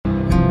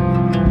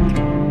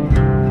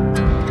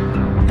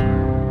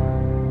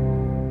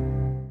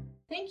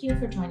Thank you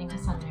for joining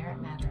us on Merit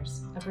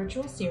Matters, a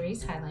virtual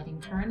series highlighting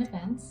current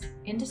events,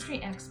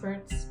 industry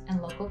experts,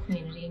 and local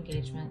community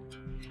engagement.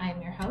 I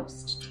am your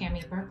host,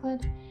 Tammy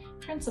Berklid,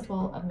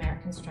 Principal of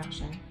Merit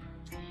Construction.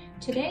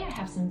 Today I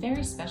have some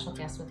very special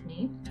guests with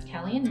me,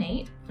 Kelly and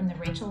Nate from the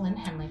Rachel Lynn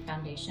Henley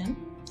Foundation.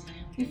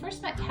 We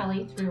first met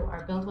Kelly through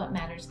our Build What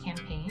Matters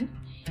campaign,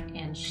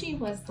 and she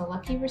was the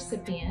lucky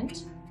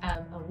recipient of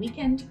a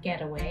weekend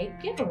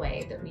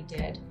giveaway that we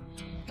did.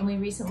 And we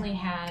recently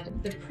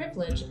had the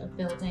privilege of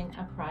building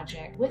a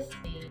project with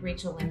the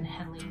Rachel Lynn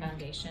Henley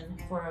Foundation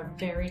for a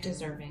very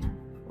deserving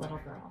little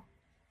girl.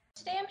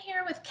 Today I'm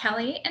here with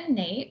Kelly and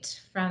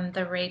Nate from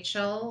the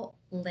Rachel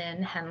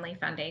Lynn Henley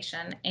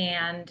Foundation,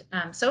 and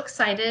I'm so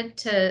excited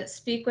to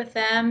speak with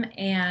them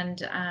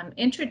and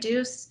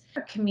introduce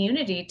our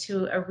community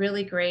to a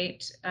really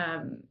great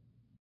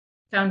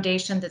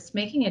foundation that's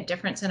making a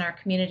difference in our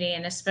community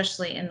and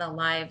especially in the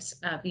lives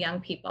of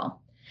young people.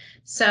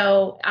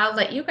 So I'll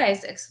let you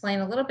guys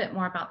explain a little bit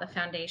more about the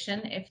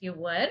foundation, if you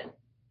would.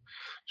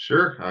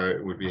 Sure, I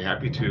would be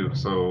happy to.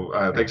 So,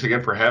 thanks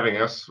again for having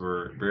us.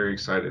 We're very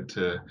excited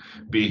to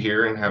be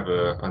here and have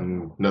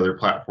another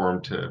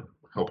platform to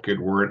help get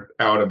word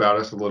out about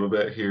us a little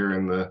bit here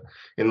in the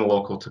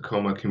local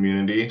Tacoma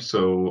community.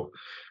 So,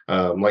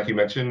 like you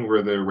mentioned,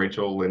 we're the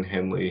Rachel Lynn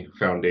Henley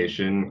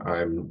Foundation.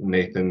 I'm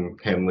Nathan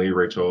Henley.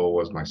 Rachel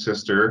was my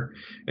sister,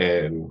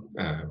 and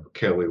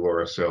Kelly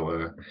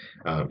Lauricella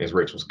is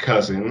Rachel's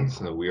cousin.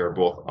 So we are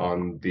both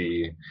on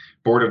the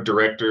board of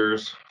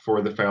directors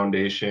for the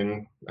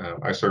foundation.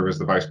 I serve as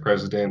the vice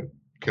president.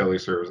 Kelly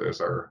serves as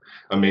our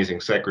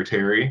amazing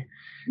secretary.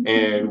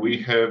 And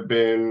we have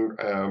been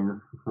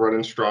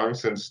running strong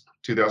since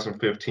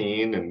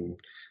 2015 and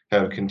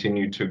have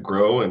continued to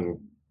grow. And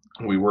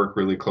we work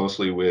really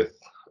closely with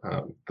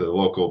the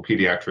local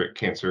pediatric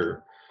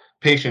cancer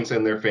patients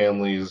and their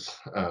families,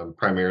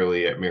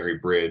 primarily at Mary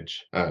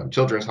Bridge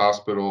Children's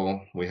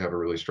Hospital. We have a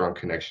really strong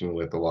connection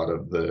with a lot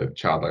of the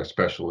child life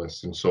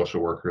specialists and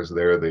social workers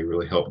there. They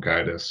really help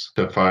guide us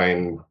to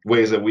find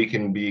ways that we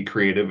can be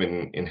creative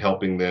in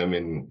helping them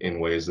in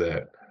ways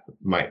that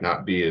might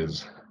not be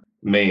as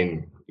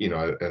main,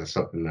 as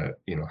something that,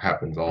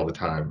 happens all the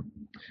time.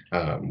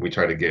 We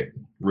try to get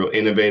real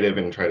innovative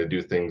and try to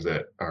do things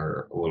that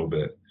are a little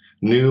bit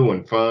new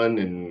and fun,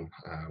 and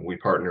we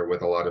partner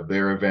with a lot of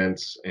their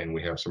events, and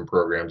we have some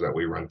programs that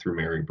we run through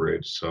Mary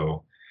Bridge.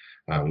 So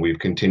we've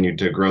continued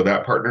to grow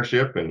that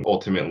partnership and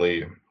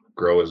ultimately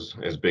grow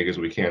as big as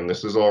we can.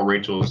 This is all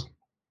Rachel's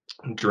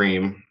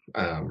dream.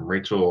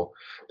 Rachel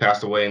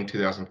passed away in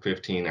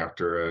 2015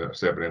 after a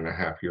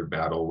 7.5-year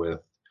battle with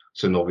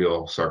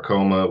synovial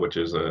sarcoma, which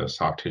is a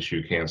soft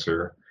tissue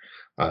cancer.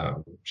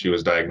 She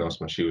was diagnosed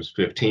when she was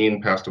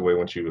 15, passed away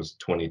when she was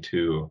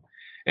 22.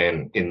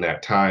 And in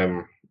that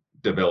time,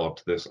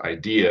 developed this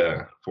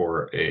idea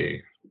for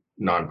a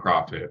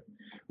nonprofit.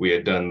 We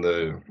had done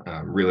the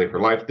Relay for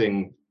Life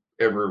thing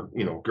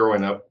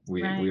growing up.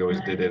 We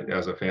always did it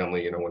as a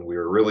family, when we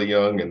were really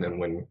young. And then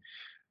when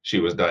she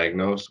was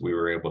diagnosed, we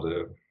were able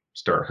to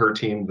start her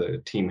team, the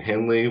Team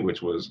Henley,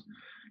 which was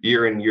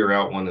year in, year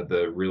out, one of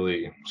the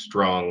really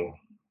strong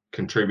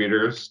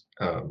contributors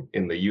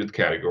in the youth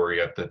category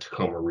at the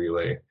Tacoma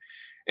Relay.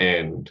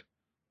 And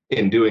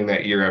in doing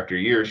that year after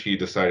year, she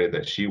decided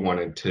that she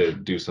wanted to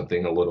do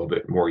something a little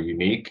bit more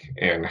unique,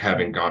 and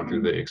having gone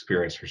through the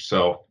experience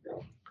herself,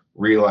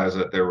 realized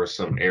that there were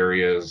some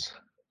areas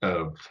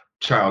of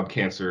child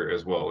cancer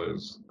as well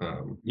as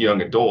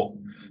young adult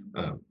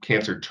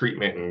cancer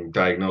treatment and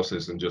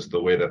diagnosis, and just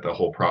the way that the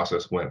whole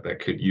process went, that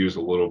could use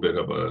a little bit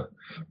of a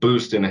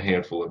boost in a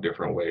handful of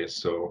different ways.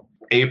 So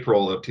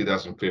April of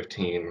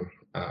 2015,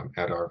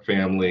 at our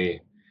family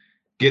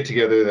get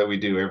together that we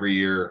do every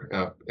year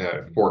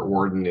at Fort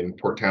Worden in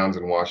Port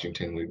Townsend,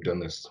 Washington. We've done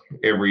this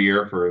every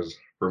year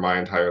for my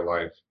entire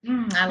life.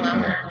 I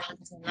love that.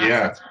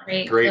 Yeah,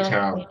 great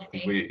town.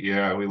 Community.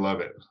 We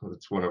love it.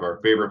 It's one of our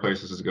favorite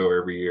places to go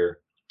every year.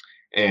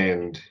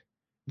 And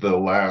the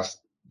last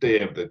day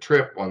of the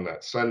trip, on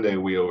that Sunday,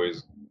 we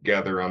always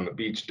gather on the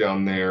beach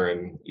down there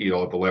and eat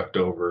all the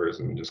leftovers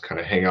and just kind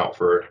of hang out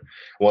for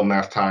one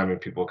last time, and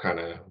people kind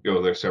of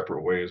go their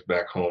separate ways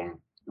back home.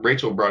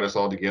 Rachel brought us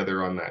all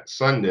together on that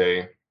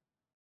Sunday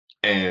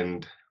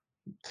and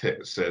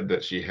said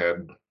that she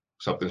had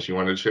something she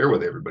wanted to share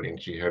with everybody. And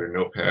she had her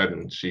notepad,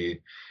 and she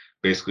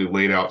basically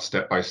laid out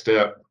step by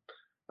step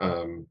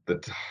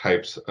the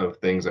types of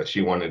things that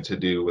she wanted to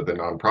do with the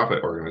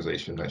nonprofit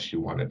organization that she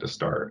wanted to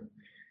start.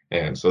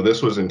 And so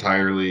this was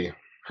entirely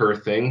her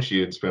thing. She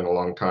had spent a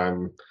long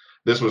time.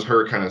 This was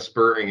her kind of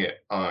spurring it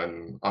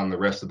on the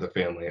rest of the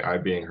family. I,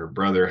 being her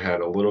brother,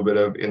 had a little bit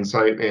of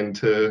insight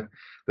into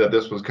that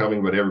this was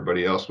coming, but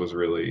everybody else was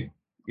really,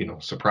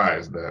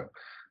 surprised that,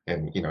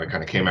 and it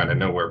kind of came out of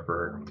nowhere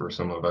for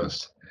some of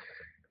us.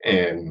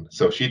 And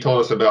so she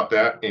told us about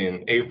that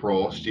in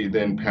April. She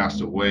then passed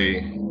away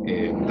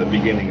in the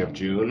beginning of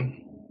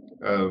June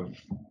of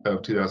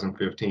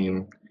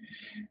 2015,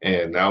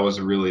 and that was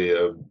really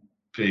a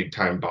big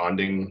time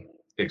bonding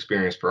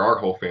experience for our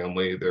whole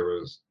family. There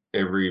was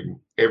every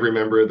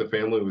member of the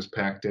family was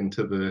packed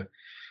into the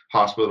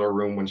hospital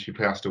room when she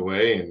passed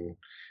away. And,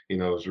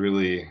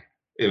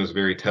 it was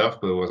very tough,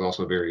 but it was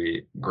also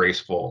very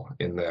graceful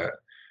in that,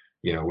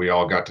 we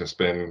all got to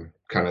spend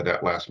kind of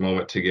that last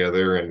moment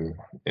together and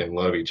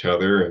love each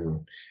other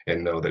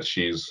and know that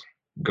she's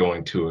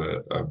going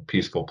to a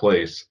peaceful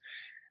place.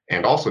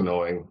 And also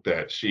knowing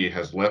that she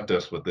has left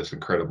us with this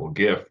incredible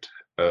gift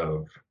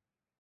of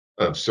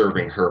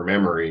serving her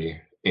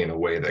memory in a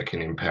way that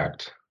can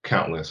impact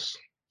countless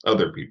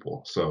other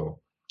people. So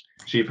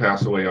she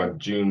passed away on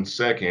June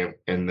 2nd,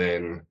 and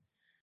then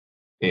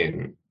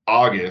in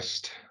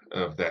August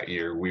of that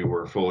year, we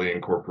were fully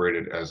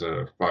incorporated as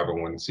a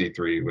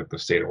 501c3 with the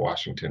state of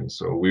Washington.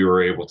 So we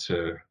were able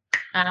to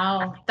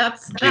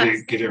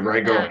get it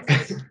right going.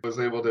 It was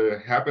able to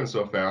happen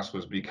so fast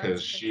was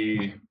because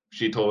she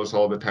told us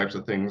all the types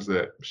of things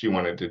that she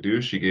wanted to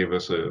do. She gave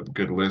us a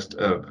good list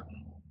of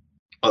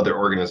other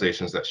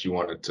organizations that she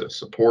wanted to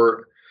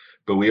support,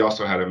 but we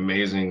also had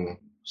amazing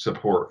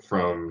support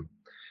from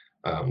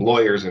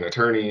lawyers and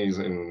attorneys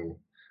and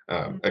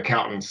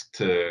accountants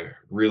to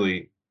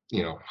really,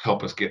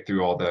 help us get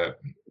through all that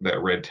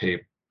red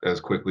tape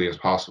as quickly as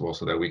possible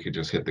so that we could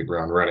just hit the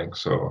ground running.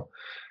 So,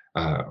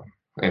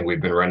 and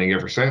we've been running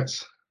ever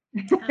since.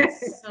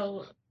 That's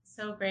so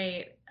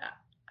great.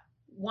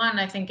 One,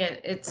 I think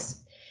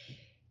it's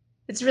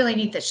really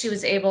neat that she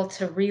was able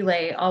to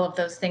relay all of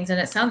those things. And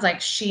it sounds like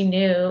she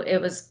knew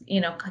it was,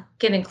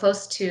 getting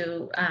close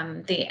to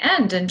the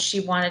end, and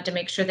she wanted to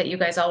make sure that you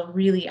guys all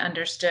really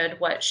understood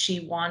what she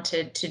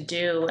wanted to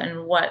do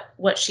and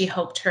what she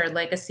hoped her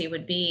legacy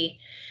would be.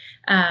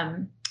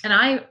 And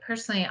I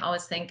personally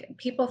always think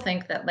people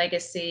think that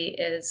legacy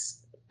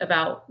is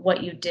about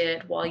what you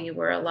did while you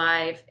were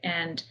alive.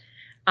 And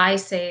I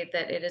say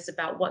that it is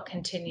about what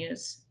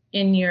continues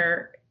in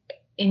your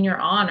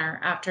honor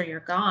after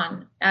you're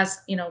gone, as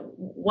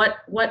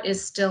what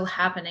is still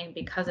happening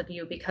because of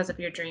you, because of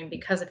your dream,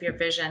 because of your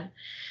vision.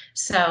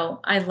 So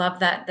I love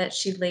that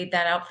she laid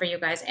that out for you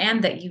guys,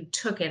 and that you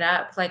took it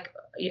up like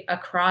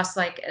across,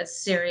 like as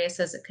serious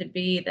as it could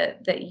be,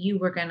 that you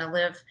were going to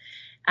live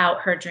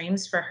out her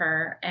dreams for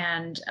her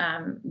and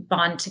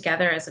bond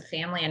together as a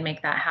family and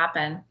make that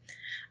happen.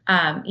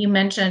 You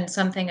mentioned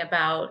something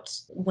about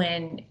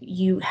when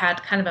you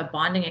had kind of a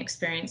bonding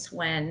experience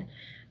when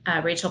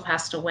Rachel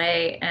passed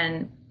away.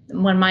 And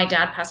when my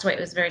dad passed away, it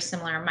was very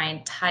similar. My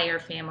entire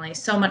family,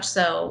 so much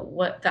so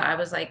that I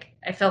was like,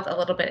 I felt a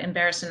little bit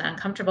embarrassed and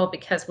uncomfortable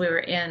because we were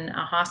in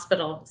a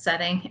hospital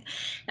setting,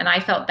 and I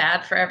felt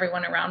bad for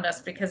everyone around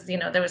us because,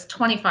 there was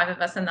 25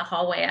 of us in the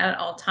hallway at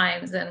all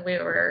times. And we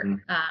were,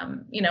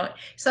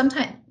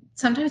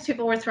 sometimes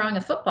people were throwing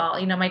a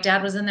football. My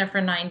dad was in there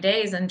for 9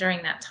 days. And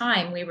during that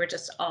time, we were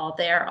just all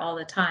there all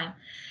the time.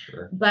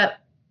 Sure. But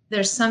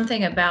there's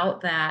something about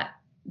that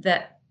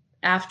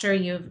after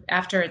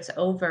it's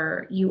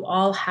over, you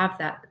all have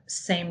that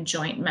same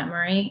joint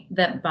memory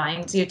that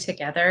binds you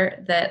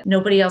together that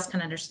nobody else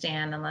can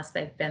understand unless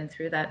they've been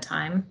through that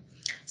time.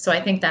 So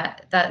I think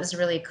that is a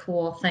really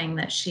cool thing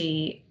that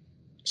she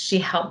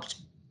helped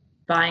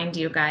bind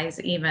you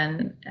guys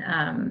even,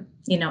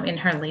 in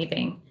her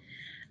leaving.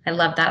 I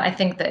love that. I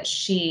think that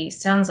she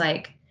sounds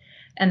like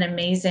an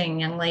amazing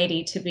young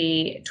lady to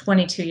be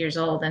 22 years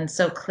old and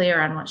so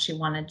clear on what she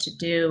wanted to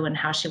do and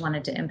how she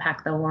wanted to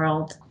impact the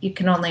world. You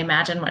can only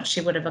imagine what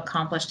she would have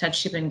accomplished had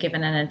she been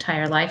given an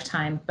entire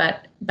lifetime,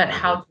 but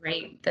how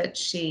great that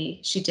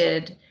she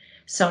did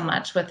so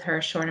much with her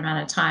short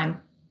amount of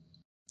time.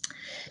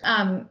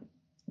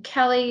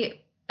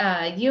 Kelly,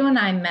 you and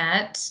I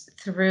met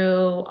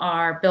through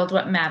our Build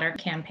What Matter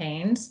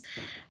campaigns.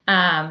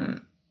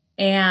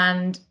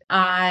 And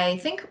I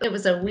think it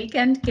was a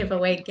weekend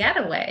giveaway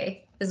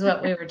getaway is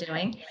what we were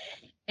doing.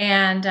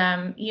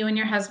 And you and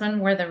your husband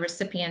were the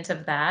recipient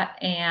of that.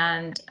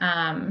 And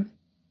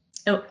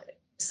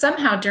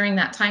somehow during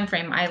that time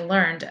frame, I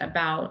learned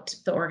about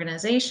the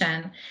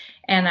organization.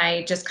 And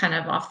I just kind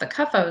of off the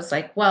cuff, I was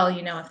like, well,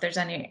 if there's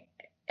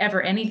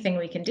ever anything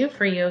we can do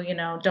for you,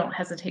 don't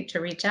hesitate to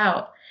reach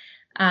out.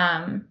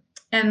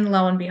 And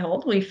lo and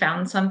behold, we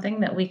found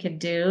something that we could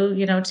do,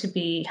 to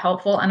be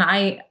helpful. And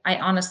I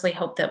honestly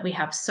hope that we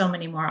have so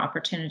many more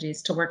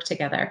opportunities to work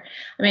together.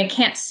 I mean, I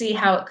can't see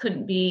how it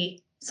couldn't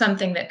be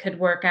something that could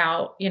work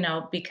out,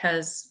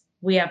 because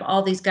we have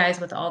all these guys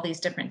with all these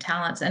different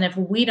talents. And if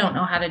we don't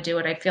know how to do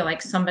it, I feel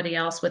like somebody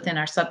else within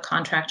our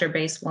subcontractor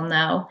base will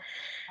know.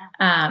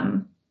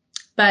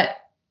 But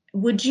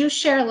would you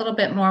share a little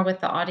bit more with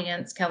the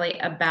audience, Kelly,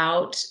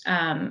 about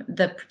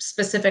the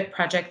specific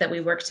project that we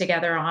worked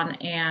together on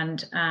and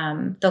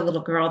the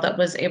little girl that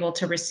was able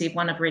to receive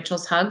one of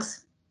Rachel's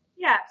hugs?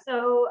 Yeah,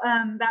 so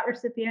that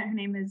recipient, her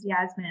name is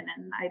Yasmin,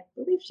 and I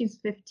believe she's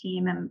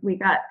 15. And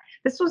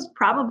this was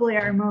probably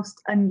our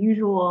most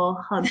unusual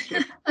hug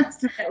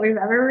that we've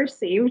ever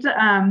received.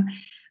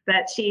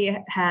 That she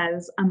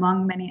has,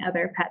 among many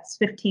other pets,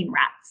 15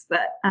 rats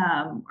that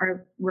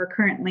were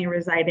currently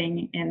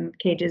residing in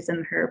cages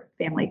in her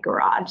family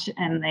garage.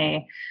 And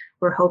they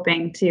were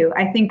hoping to,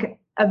 I think,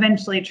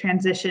 eventually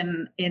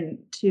transition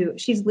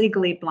she's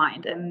legally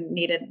blind and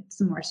needed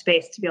some more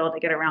space to be able to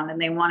get around.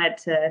 And they wanted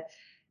to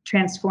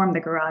transform the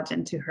garage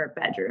into her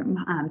bedroom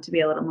to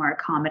be a little more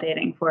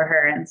accommodating for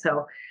her. And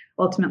so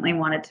ultimately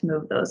wanted to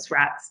move those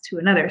rats to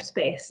another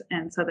space.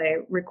 And so they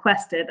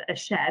requested a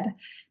shed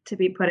to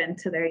be put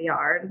into their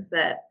yard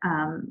that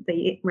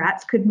the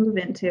rats could move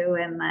into,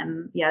 and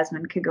then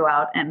Yasmin could go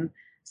out and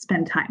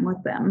spend time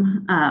with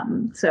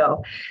them.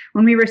 So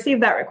when we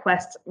received that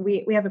request,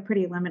 we have a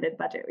pretty limited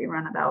budget. We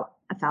run about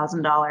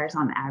 $1,000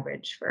 on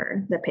average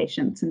for the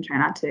patients and try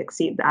not to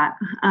exceed that.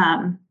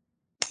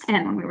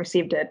 And when we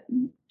received it,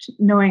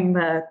 knowing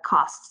the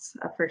costs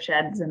for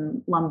sheds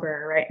and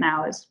lumber right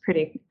now is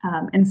pretty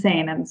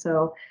insane. And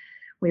so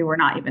we were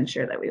not even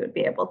sure that we would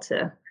be able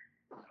to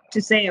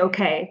say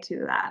okay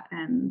to that.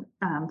 And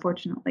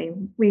fortunately,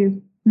 we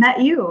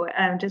met you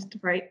just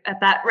right at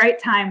that right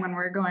time when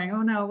we're going,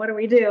 oh no, what do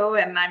we do?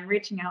 And I'm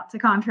reaching out to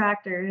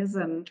contractors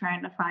and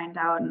trying to find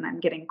out, and I'm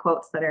getting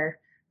quotes that are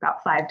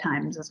about 5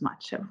 times as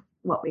much of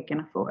what we can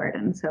afford.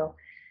 And so,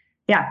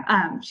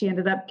 yeah, she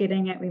ended up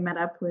getting it. We met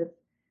up with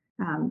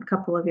a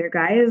couple of your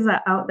guys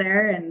out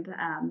there, and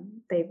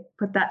they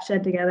put that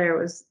shed together.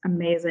 It was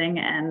amazing.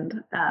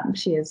 And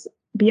she is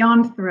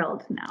beyond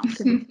thrilled now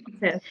to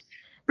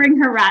bring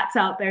her rats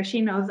out there.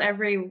 She knows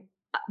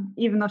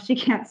even though she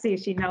can't see,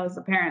 she knows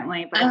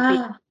apparently,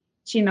 but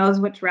she knows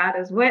which rat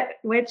is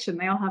which, and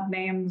they all have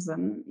names.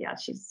 And yeah,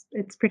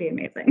 it's pretty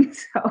amazing.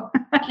 So.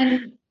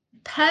 And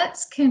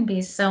pets can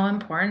be so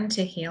important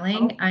to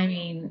healing. I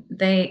mean,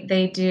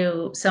 they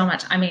do so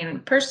much. I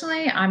mean,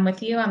 personally, I'm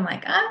with you. I'm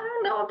like, I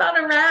don't know about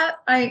a rat.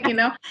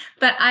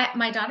 But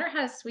my daughter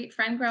had a sweet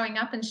friend growing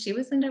up, and she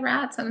was into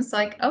rats. And it's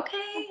like,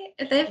 okay,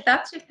 if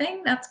that's your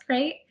thing, that's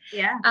great.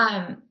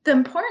 Yeah. The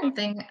important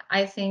thing,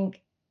 I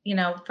think,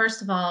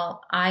 first of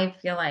all, I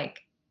feel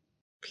like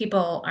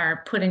people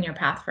are put in your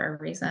path for a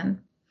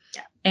reason.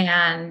 Yeah.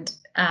 And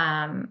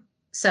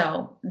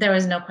so there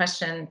was no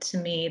question to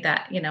me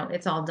that,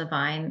 it's all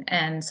divine.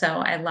 And so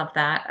I love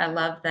that. I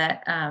love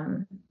that,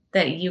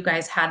 that you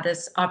guys had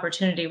this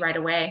opportunity right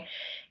away,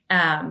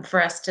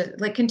 for us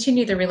to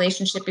continue the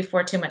relationship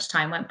before too much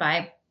time went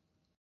by.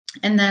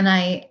 And then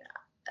I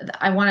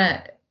want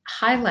to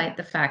highlight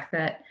the fact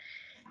that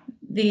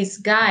these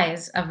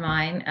guys of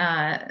mine,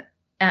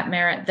 at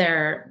Merit,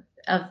 they're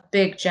of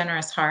big,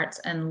 generous hearts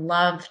and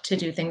love to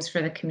do things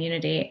for the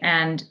community.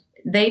 And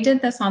they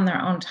did this on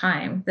their own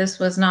time. This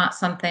was not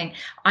something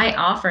I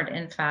offered,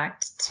 in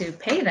fact, to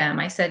pay them.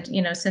 I said,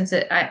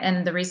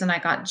 and the reason I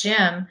got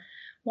Jim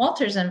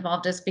Walters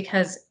involved is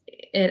because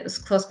it was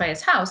close by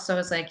his house. So I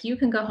was like, you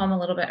can go home a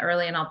little bit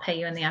early and I'll pay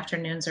you in the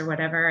afternoons or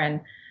whatever.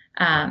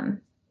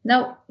 And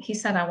no, he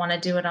said, I want to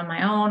do it on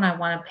my own. I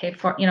want to pay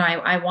for,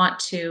 I want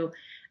to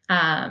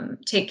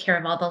take care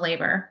of all the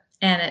labor.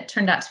 And it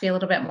turned out to be a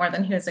little bit more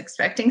than he was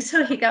expecting.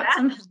 So he got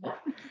some help,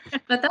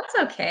 but that's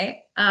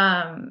okay.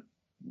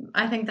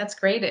 I think that's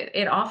great.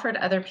 It offered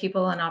other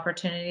people an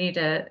opportunity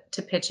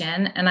to pitch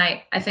in. And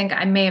I think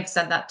I may have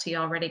said that to you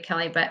already,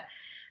 Kelly, but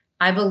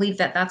I believe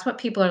that that's what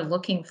people are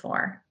looking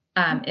for,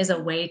 is a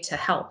way to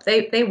help.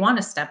 They want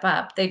to step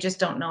up. They just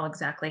don't know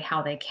exactly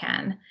how they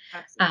can.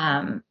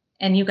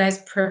 And you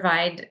guys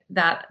provide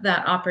that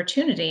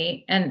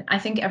opportunity. And I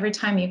think every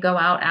time you go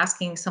out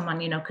asking someone,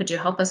 could you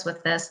help us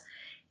with this?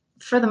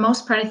 For the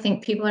most part, I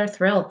think people are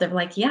thrilled. They're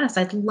like, yes,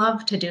 I'd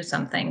love to do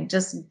something.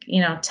 Just,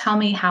 tell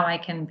me how I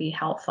can be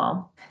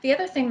helpful. The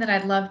other thing that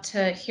I'd love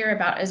to hear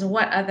about is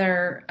what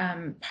other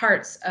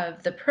parts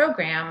of the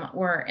program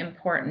were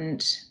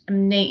important.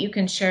 Nate, you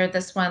can share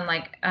this one,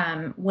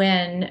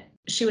 when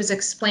she was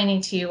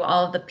explaining to you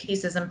all of the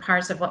pieces and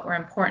parts of what were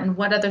important.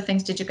 What other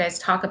things did you guys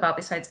talk about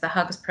besides the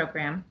HUGS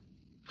program?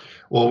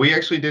 Well, we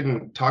actually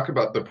didn't talk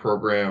about the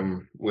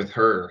program with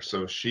her.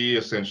 So she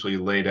essentially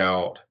laid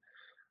out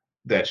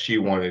that she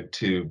wanted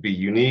to be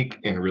unique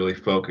and really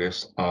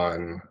focus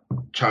on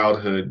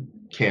childhood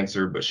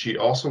cancer, but she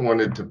also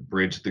wanted to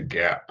bridge the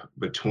gap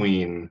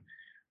between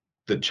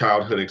the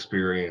childhood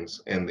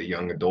experience and the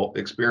young adult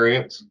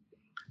experience.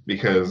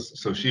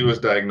 So she was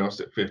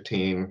diagnosed at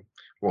 15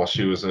 while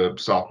she was a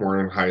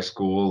sophomore in high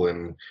school,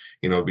 and,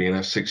 being a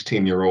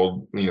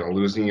 16-year-old,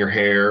 losing your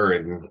hair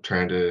and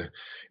trying to,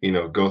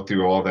 go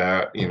through all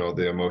that,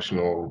 the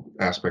emotional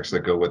aspects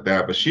that go with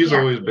that. But she's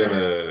always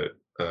been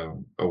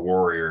a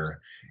warrior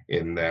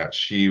in that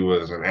she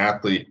was an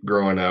athlete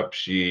growing up.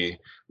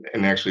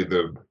 And actually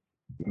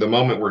the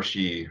moment where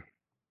she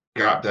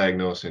got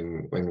diagnosed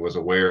and was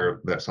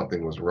aware that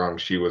something was wrong,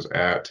 she was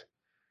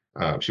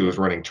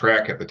running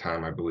track at the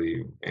time, I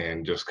believe,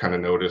 and just kind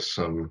of noticed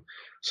some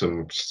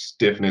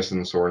stiffness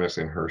and soreness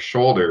in her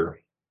shoulder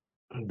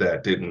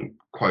that didn't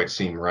quite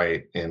seem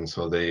right. And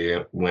so they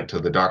went to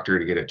the doctor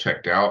to get it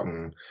checked out,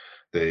 and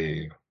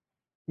they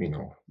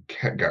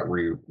got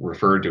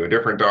referred to a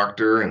different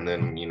doctor. And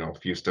then, a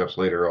few steps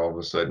later, all of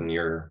a sudden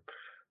you're,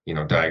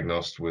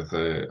 diagnosed with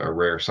a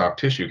rare soft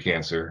tissue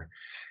cancer.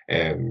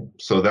 And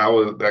so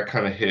that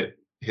kind of hit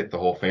the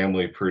whole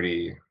family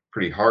pretty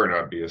hard,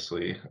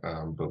 obviously.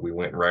 But we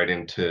went right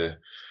into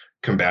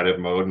combative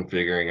mode and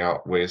figuring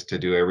out ways to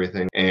do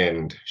everything.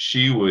 And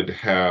she would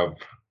have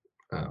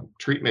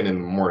treatment in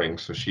the morning.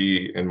 So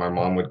she and my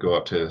mom would go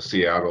up to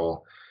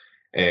Seattle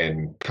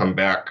and come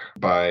back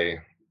by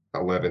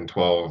 11,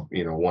 12,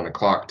 1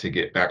 o'clock to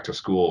get back to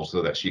school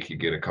so that she could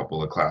get a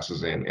couple of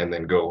classes in and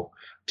then go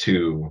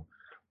to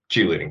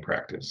cheerleading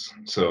practice.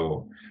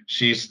 So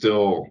she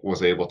still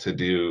was able to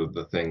do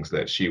the things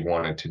that she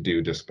wanted to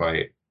do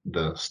despite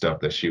the stuff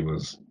that she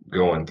was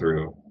going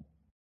through.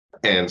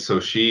 And so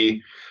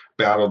she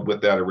battled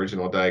with that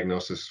original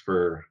diagnosis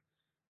for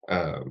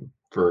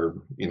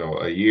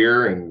a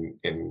year,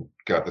 and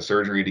got the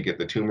surgery to get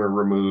the tumor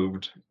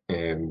removed,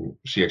 and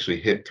she actually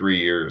hit 3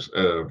 years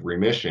of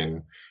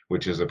remission,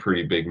 which is a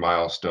pretty big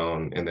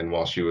milestone. And then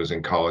while she was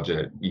in college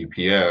at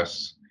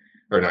UPS,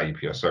 or not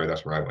UPS, sorry,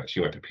 that's where I went.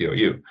 She went to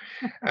POU.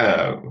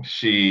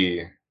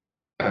 She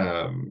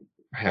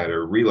had a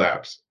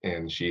relapse,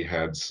 and she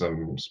had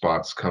some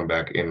spots come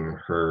back in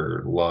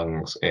her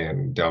lungs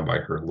and down by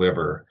her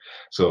liver.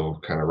 So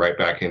kind of right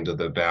back into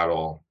the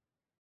battle.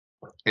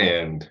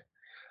 And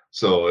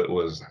so it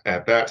was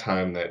at that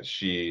time that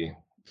she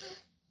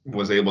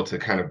was able to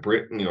kind of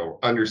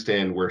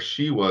understand where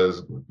she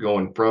was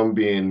going from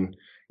being,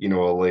 a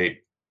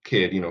late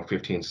kid,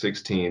 15,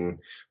 16.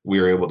 We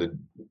were able to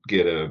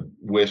get a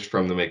wish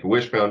from the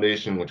Make-A-Wish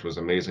Foundation, which was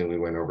amazing. We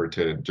went over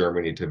to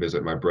Germany to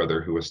visit my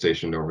brother, who was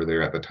stationed over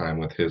there at the time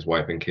with his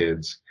wife and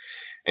kids.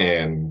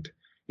 And,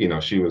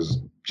 she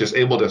was just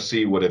able to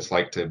see what it's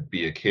like to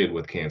be a kid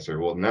with cancer.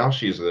 Well, now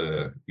she's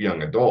a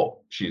young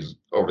adult. She's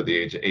over the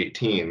age of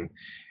 18.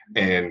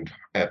 And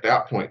at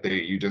that point,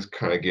 you just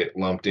kind of get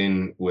lumped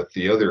in with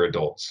the other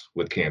adults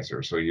with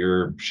cancer. So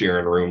you're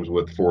sharing rooms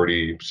with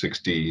 40,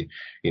 60,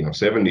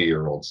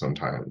 70-year-olds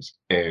sometimes.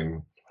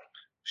 And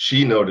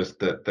she noticed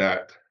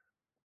that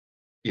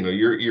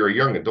you're a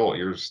young adult.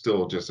 You're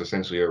still just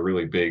essentially a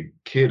really big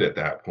kid at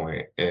that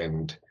point.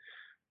 And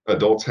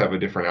adults have a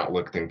different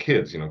outlook than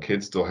kids.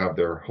 Kids still have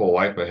their whole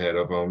life ahead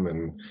of them,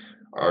 and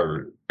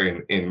are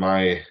in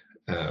my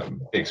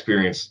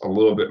experience a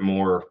little bit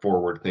more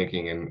forward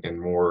thinking, and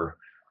more,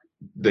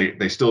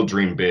 they still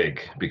dream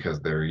big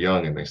because they're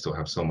young and they still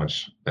have so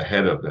much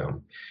ahead of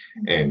them.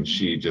 And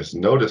she just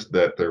noticed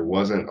that there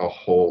wasn't a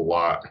whole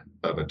lot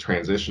of a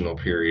transitional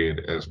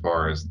period as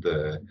far as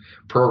the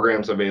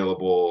programs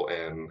available,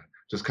 and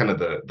just kind of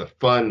the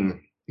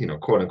fun,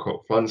 quote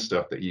unquote fun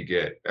stuff that you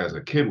get as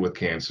a kid with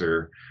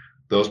cancer.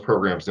 Those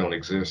programs don't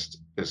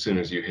exist as soon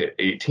as you hit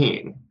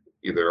 18.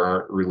 There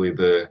aren't really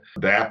the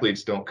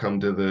athletes don't come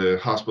to the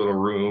hospital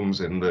rooms,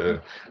 and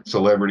the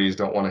celebrities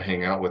don't want to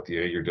hang out with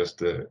you. You're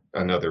just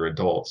another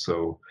adult.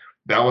 So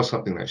that was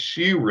something that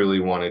she really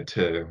wanted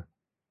to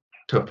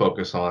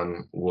focus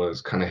on,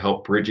 was kind of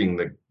help bridging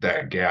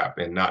that gap,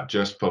 and not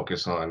just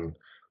focus on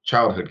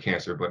childhood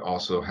cancer, but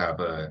also have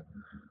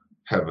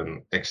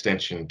an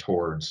extension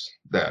towards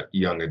that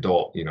young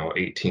adult,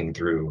 18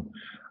 through,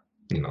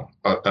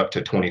 up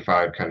to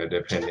 25, kind of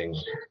depending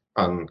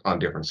on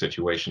different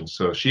situations.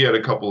 So she had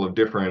a couple of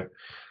different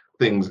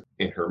things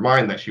in her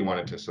mind that she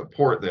wanted to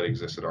support that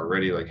existed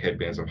already, like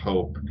Headbands of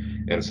Hope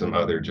and some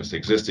other just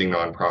existing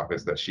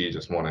nonprofits that she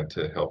just wanted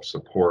to help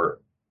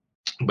support.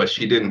 But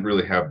she didn't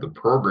really have the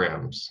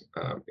programs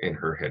in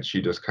her head.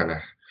 She just kind of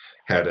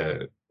had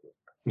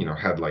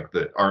had like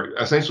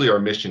essentially our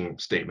mission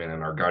statement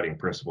and our guiding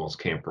principles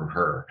came from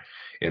her,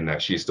 in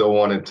that she still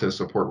wanted to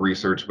support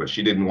research, but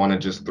she didn't want to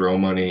just throw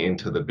money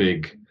into the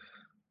big,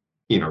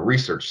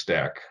 research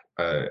stack.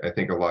 I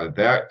think a lot of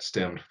that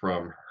stemmed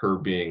from her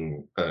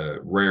being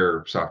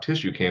rare soft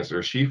tissue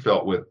cancer. She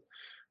felt with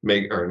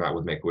not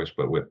with Make-A-Wish,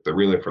 but with the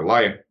Relay for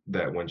Life,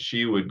 that when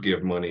she would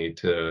give money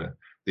to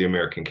the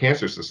American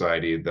Cancer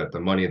Society, that the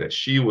money that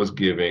she was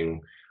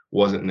giving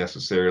wasn't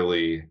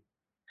necessarily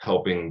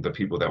helping the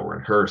people that were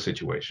in her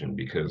situation,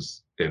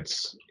 because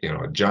it's,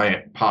 a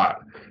giant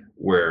pot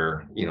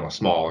where, a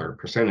smaller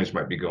percentage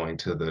might be going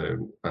to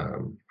the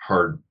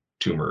hard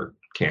tumor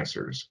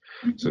cancers.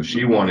 So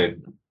she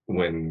wanted,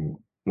 when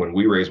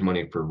we raise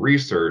money for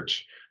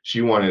research,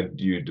 she wanted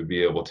you to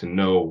be able to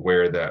know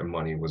where that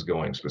money was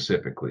going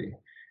specifically,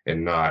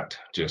 and not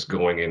just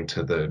going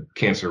into the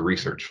cancer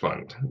research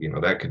fund.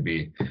 That could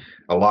be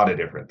a lot of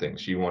different things.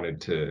 She wanted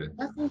to,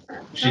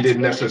 she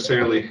didn't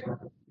necessarily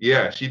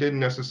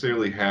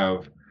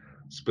have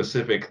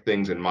specific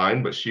things in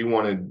mind, but she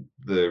wanted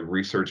the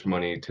research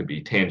money to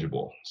be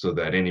tangible, so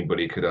that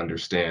anybody could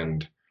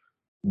understand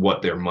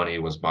what their money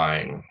was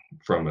buying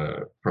from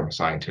a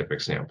scientific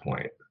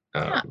standpoint.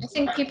 Yeah, I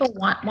think people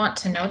want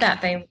to know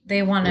that.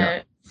 They want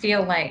to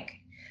feel like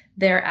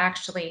they're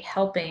actually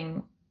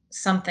helping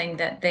something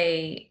that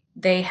they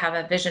have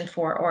a vision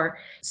for, or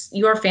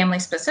your family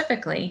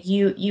specifically.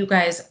 You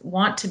guys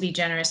want to be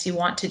generous, you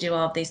want to do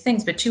all of these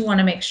things, but you want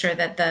to make sure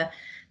that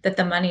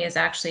the money is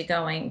actually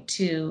going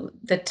to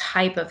the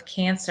type of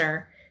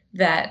cancer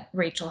that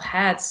Rachel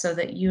had, so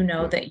that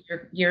that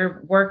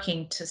you're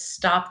working to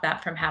stop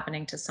that from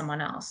happening to someone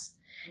else.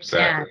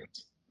 Exactly.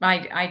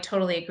 And I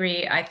totally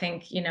agree. I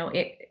think,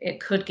 it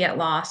could get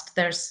lost.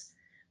 There's,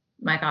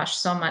 my gosh,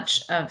 so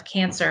much of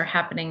cancer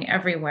happening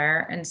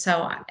everywhere. And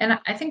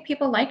I think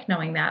people like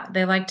knowing that.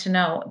 They like to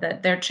know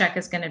that their check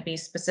is going to be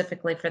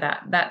specifically for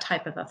that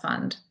type of a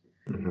fund.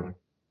 Mm-hmm.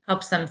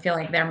 Helps them feel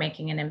like they're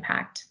making an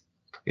impact.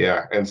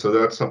 Yeah, and so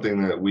that's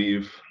something that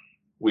we've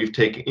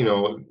taken,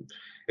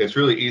 it's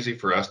really easy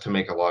for us to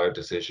make a lot of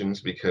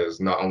decisions because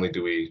not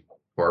only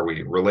are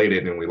we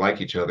related and we like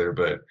each other,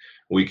 but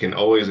we can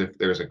always, if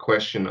there's a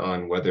question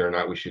on whether or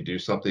not we should do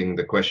something,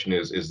 the question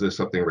is this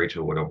something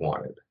Rachel would have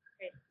wanted?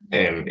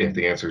 And if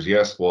the answer is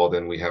yes, well,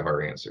 then we have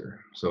our answer.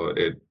 So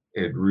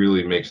it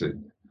really makes it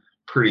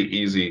pretty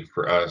easy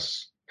for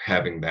us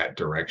having that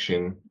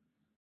direction,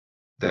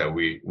 that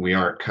we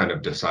aren't kind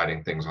of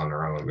deciding things on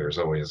our own. There's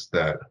always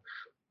that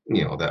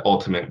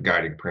ultimate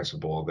guiding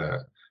principle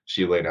that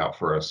she laid out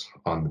for us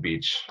on the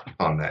beach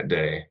on that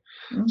day.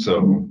 Mm-hmm.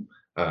 So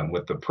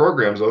with the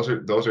programs,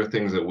 those are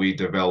things that we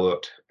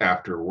developed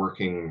after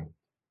working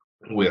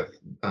with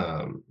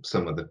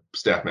some of the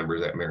staff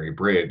members at Mary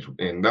Bridge.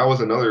 And that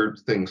was another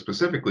thing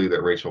specifically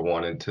that Rachel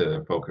wanted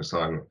to focus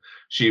on.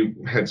 She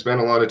had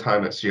spent a lot of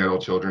time at Seattle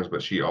Children's,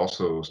 but she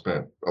also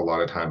spent a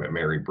lot of time at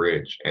Mary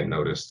Bridge and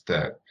noticed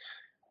that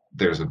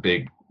there's a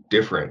big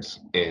difference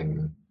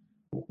in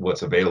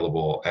what's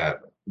available at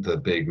the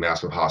big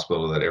massive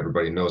hospital that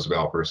everybody knows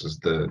about versus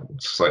the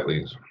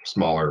slightly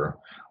smaller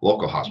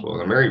local hospital.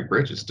 And Mary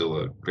Bridge is still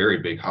a very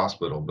big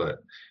hospital,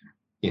 but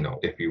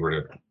if you were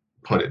to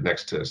put it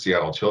next to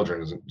Seattle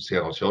Children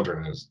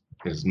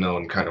is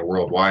known kind of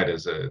worldwide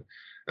as a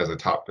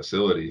top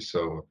facility.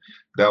 So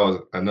that was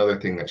another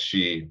thing that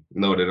she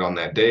noted on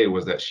that day,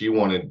 was that she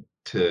wanted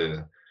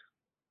to,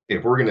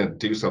 if we're going to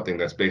do something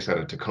that's based out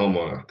of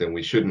Tacoma, then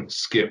we shouldn't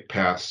skip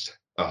past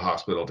a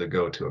hospital to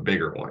go to a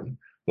bigger one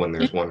when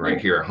there's one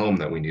right here at home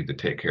that we need to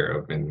take care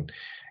of and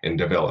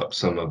develop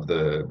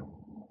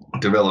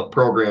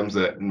programs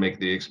that make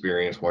the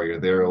experience while you're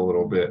there a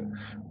little bit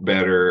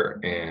better,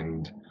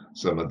 and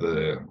some of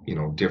the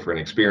different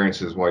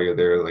experiences while you're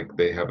there. Like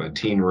they have a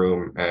teen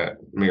room at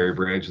Mary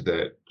Bridge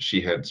that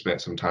she had spent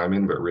some time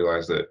in, but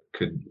realized that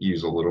could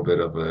use a little bit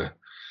of a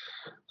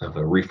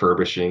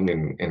refurbishing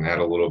and add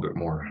a little bit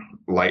more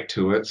light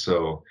to it.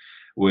 So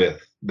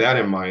with that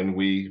in mind,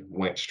 we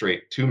went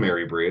straight to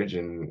Mary Bridge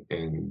and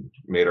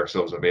made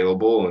ourselves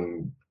available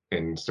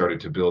and started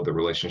to build the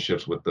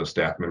relationships with those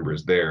staff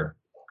members there.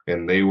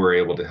 And they were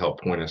able to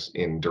help point us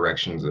in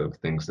directions of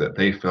things that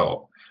they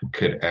felt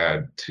could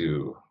add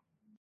to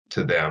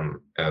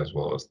them as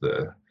well as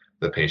the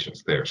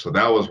patients there. So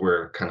that was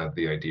where kind of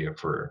the idea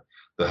for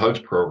the HUGS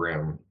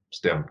program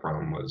stemmed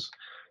from, was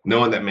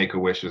knowing that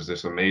Make-A-Wish is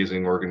this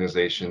amazing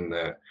organization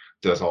that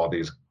does all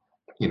these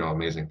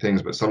amazing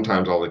things, but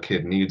sometimes all the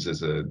kid needs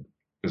is a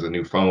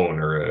new phone,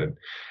 or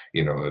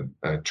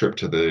a trip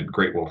to the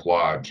Great Wolf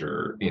Lodge,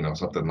 or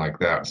something like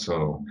that.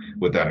 So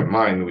with that in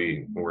mind,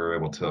 we were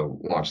able to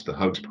launch the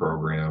HUGS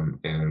program,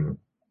 and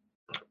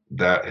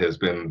that has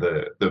been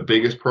the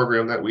biggest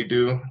program that we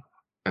do,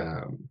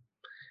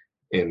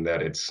 in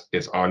that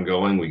it's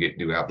ongoing. We get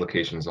new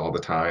applications all the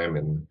time,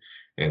 and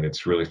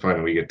it's really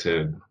fun. We get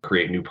to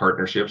create new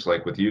partnerships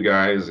like with you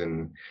guys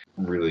and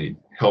really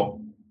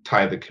help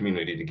tie the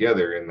community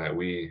together, in that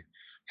we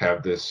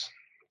have this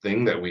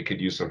thing that we could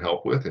use some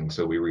help with. And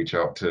so we reach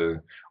out to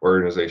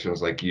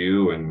organizations like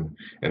you and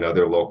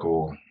other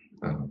local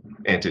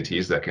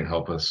entities that can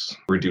help us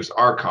reduce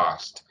our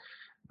cost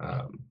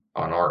on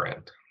our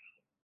end.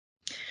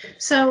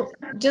 So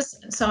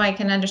just so I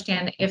can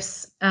understand,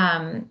 if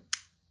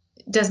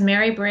does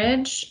Mary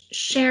Bridge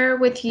share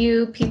with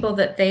you people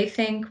that they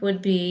think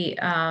would be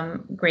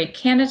great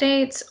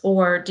candidates,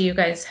 or do you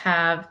guys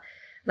have,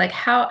 like,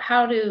 how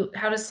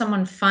does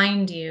someone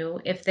find you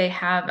if they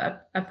have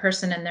a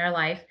person in their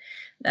life,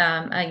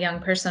 a young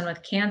person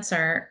with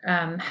cancer?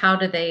 How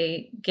do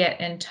they get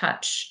in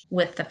touch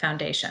with the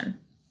foundation?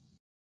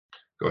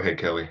 Go ahead,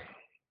 Kelly.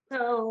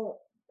 So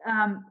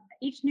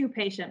each new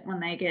patient, when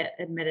they get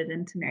admitted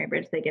into Mary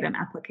Bridge, they get an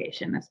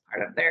application as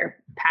part of their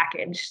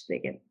package. They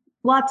get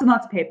lots and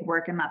lots of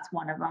paperwork, and that's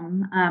one of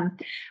them.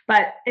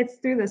 But it's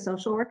through the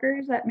social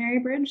workers at Mary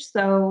Bridge.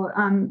 So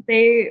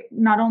they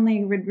not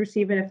only would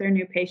receive it if they're a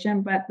new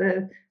patient, but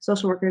the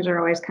social workers are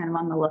always kind of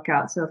on the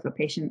lookout. So if a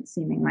patient's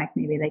seeming like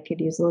maybe they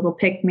could use a little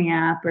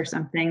pick-me-up or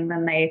something,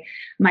 then they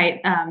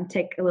might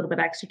take a little bit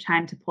extra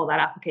time to pull that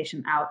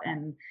application out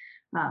and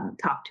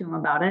talk to them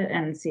about it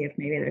and see if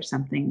maybe there's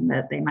something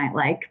that they might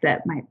like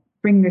that might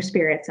bring their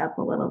spirits up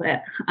a little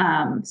bit.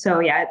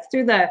 So yeah, it's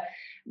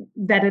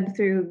vetted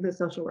through the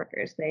social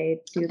workers.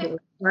 They do the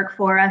work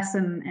for us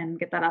and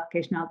get that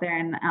application out there.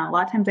 And a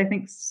lot of times I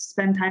think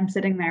spend time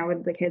sitting there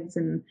with the kids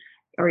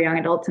or young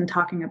adults and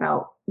talking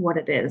about what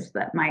it is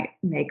that might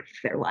make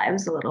their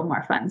lives a little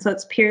more fun. So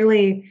it's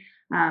purely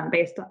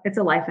it's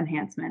a life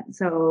enhancement.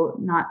 So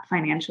not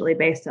financially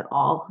based at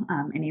all.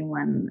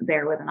 Anyone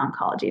there with an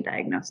oncology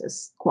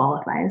diagnosis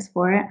qualifies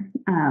for it.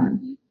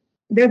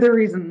 They're the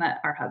reason that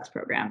our HUGS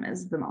program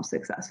is the most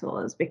successful,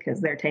 is because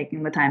they're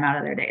taking the time out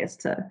of their days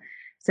to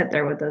sit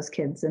there with those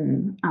kids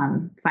and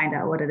find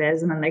out what it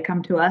is. And then they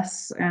come to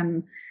us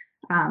and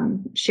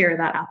share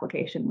that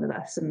application with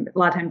us. And a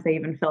lot of times they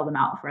even fill them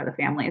out for the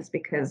families,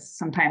 because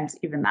sometimes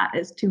even that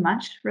is too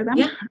much for them.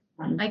 Yeah,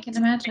 I can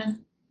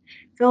imagine.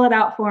 Fill it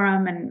out for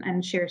them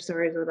and share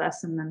stories with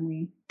us, and then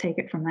we take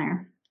it from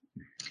there.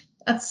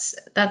 That's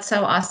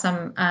so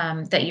awesome,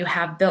 that you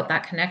have built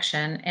that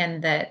connection,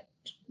 and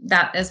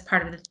that is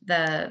part of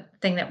the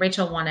thing that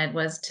Rachel wanted,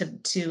 was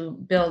to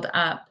build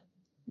up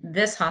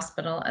this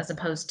hospital as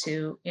opposed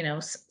to,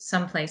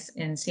 someplace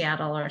in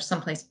Seattle or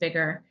someplace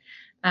bigger.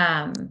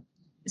 Um,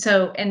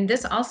 so, and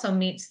this also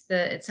meets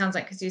it sounds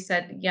like, because you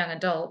said young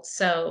adults,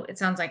 so it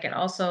sounds like it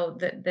also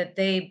that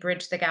they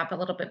bridge the gap a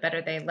little bit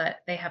better.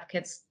 They have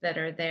kids that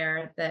are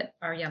there that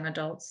are young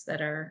adults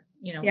that are,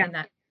 Yeah. in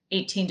that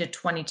 18 to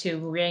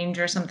 22 range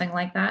or something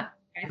like that.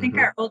 I think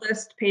our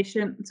oldest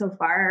patient so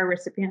far, our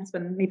recipient, has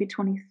been maybe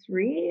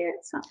 23.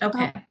 It's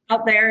Okay.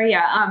 out there.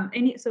 Yeah.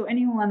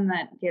 Anyone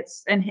that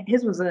gets, and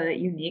his was a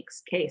unique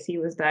case. He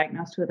was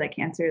diagnosed with a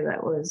cancer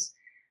that was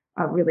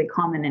really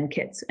common in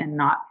kids and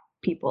not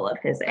people of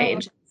his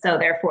age. So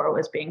therefore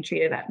was being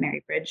treated at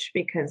Mary Bridge,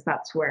 because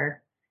that's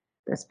where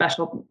the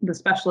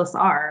specialists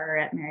are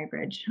at Mary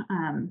Bridge.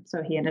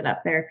 So he ended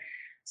up there.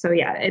 So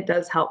yeah, it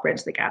does help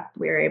bridge the gap.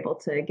 We're able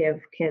to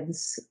give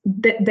kids,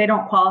 they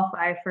don't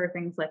qualify for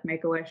things like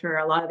Make-A-Wish or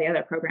a lot of the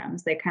other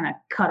programs. They kind of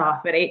cut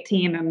off at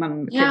 18, and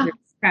then the kids are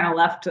kind of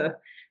left to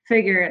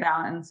figure it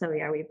out. And so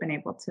yeah, we've been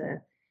able to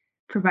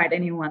provide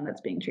anyone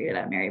that's being treated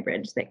at Mary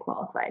Bridge, they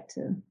qualify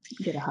to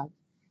get a hug.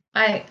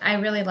 I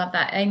really love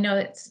that. I know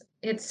it's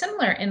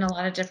similar in a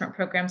lot of different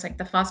programs. Like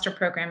the foster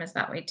program is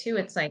that way too.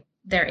 It's like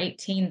they're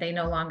 18, they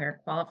no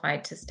longer qualify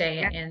to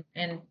stay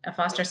in a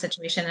foster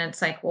situation. And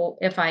it's like, well,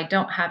 if I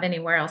don't have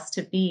anywhere else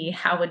to be,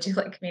 how would you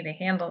like me to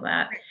handle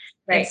that?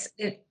 Right.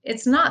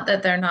 It's not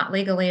that they're not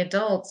legally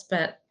adults,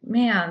 but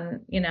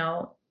man,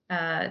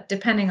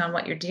 depending on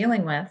what you're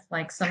dealing with,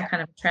 like some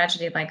kind of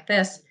tragedy like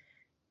this,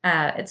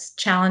 it's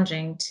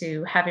challenging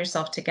to have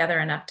yourself together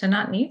enough to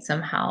not need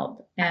some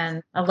help.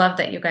 And I love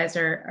that you guys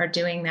are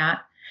doing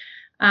that.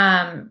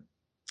 Um,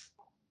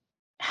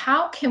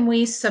 how can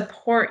we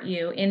support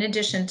you in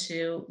addition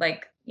to,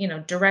 like,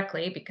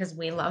 directly, because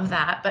we love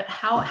that, but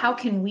how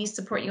can we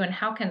support you, and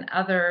how can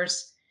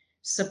others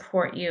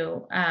support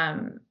you?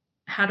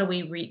 How do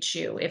we reach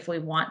you if we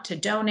want to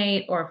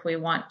donate, or if we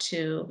want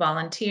to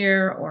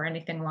volunteer, or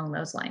anything along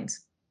those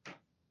lines?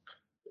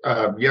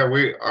 Yeah,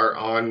 we are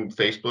on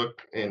Facebook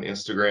and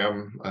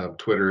Instagram,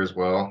 Twitter as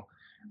well.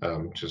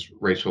 Just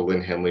Rachel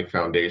Lynn Henley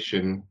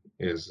Foundation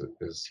is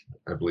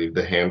I believe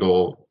the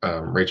handle.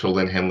 Rachel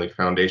Lynn Henley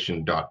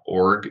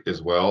Foundation.org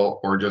as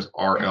well, or just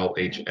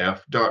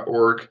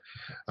rlhf.org.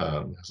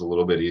 It's a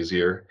little bit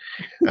easier,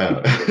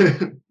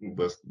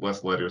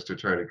 less letters to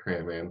try to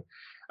cram in.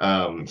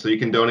 So you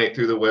can donate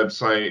through the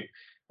website.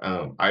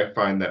 I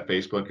find that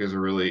Facebook is a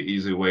really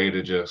easy way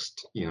to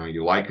just,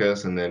 you like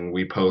us, and then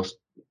we post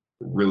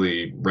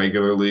really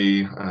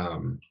regularly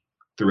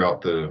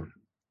throughout the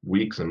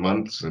weeks and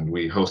months, and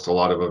we host a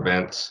lot of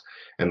events,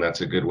 and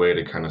that's a good way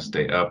to kind of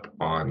stay up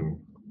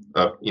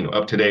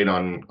to date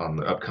on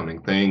the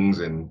upcoming things,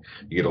 and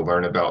you get to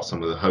learn about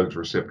some of the hugs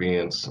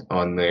recipients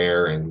on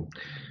there, and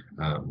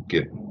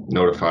get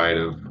notified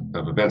of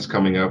events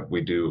coming up.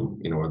 We do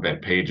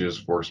event pages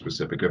for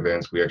specific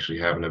events. We actually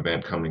have an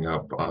event coming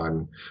up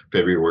on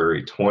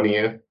February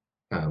 20th,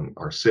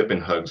 our Sip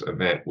and Hugs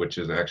event, which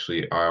is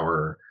actually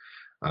our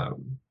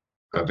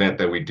event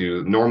that we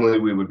do. Normally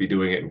we would be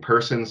doing it in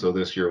person, so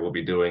this year we'll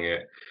be doing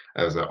it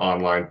as an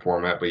online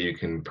format, but you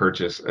can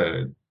purchase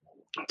a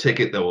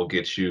ticket that will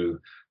get you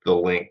the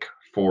link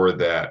for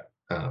that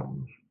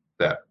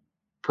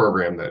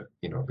program, that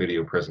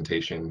video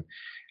presentation.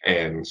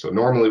 And so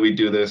normally we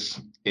do this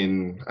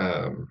in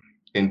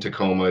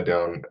Tacoma,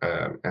 down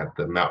at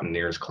the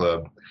Mountaineers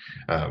Club.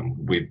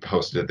 We've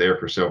hosted it there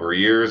for several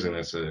years, and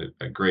it's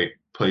a great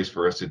place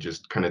for us to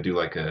just kind of do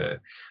like a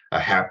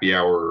happy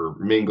hour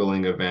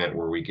mingling event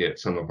where we get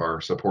some of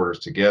our supporters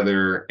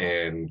together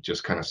and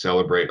just kind of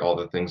celebrate all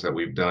the things that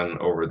we've done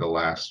over the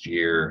last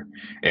year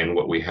and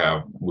what we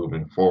have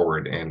moving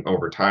forward. And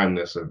over time,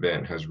 this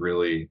event has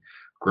really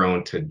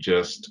grown to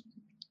just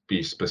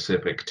be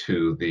specific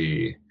to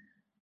the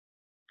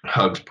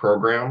Hugs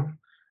program.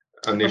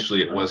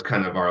 Initially, it was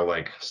kind of our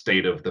like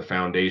state of the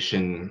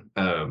foundation,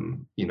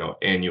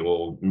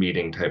 annual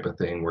meeting type of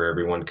thing, where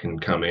everyone can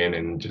come in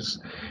and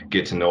just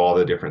get to know all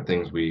the different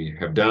things we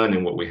have done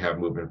and what we have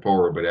moving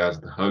forward. But as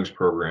the Hugs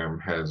program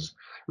has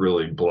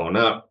really blown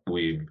up,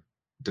 we've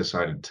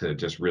decided to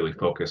just really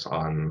focus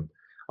on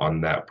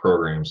that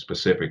program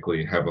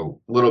specifically, have a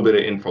little bit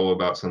of info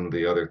about some of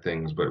the other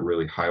things, but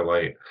really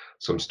highlight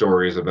some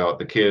stories about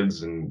the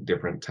kids and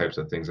different types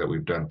of things that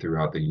we've done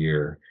throughout the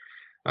year.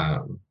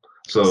 Go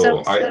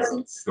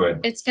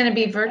ahead. It's going to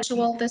be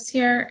virtual this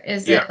year.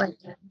 Is it like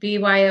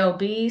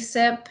BYOB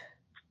SIP,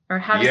 or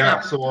how does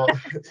that?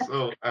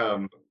 So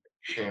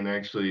and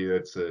actually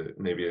that's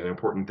maybe an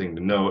important thing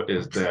to note,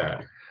 is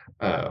that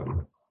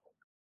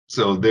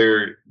so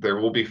there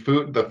will be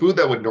the food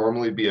that would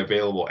normally be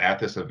available at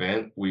this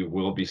event, we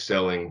will be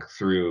selling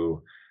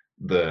through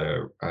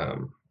the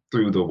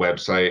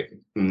website,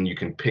 and you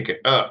can pick it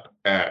up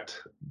at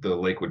the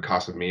Lakewood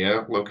Casa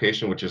Mia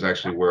location, which is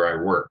actually where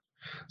I work.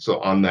 So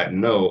on that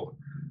note,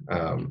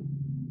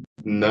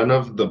 none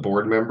of the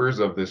board members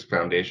of this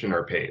foundation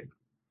are paid.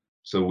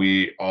 So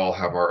we all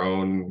have our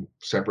own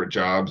separate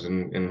jobs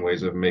and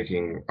ways of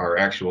making our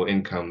actual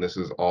income. This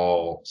is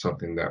all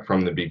something that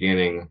from the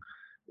beginning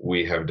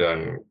we have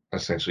done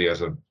essentially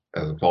as a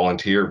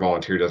volunteer.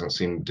 Volunteer doesn't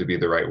seem to be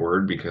the right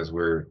word because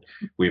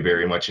we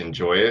very much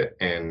enjoy it.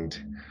 And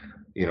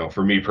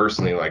for me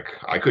personally, like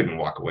I couldn't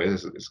walk away.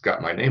 It's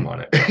got my name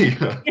on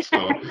it.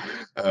 So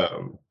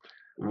um,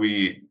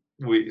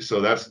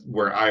 so that's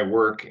where I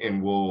work,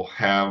 and we'll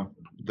have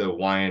the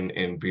wine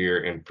and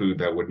beer and food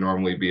that would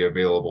normally be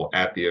available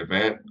at the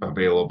event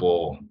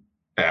available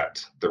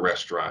at the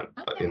restaurant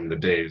in the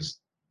days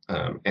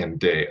and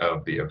day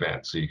of the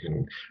event. So you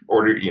can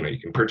order, you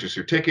can purchase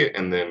your ticket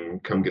and then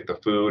come get the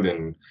food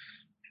and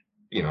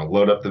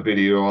load up the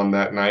video on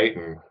that night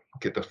and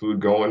get the food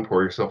going,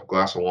 pour yourself a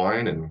glass of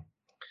wine and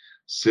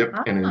sip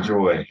and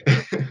enjoy.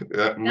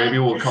 Maybe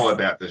we'll call it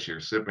that this year,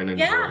 sip and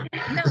enjoy.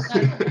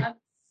 No,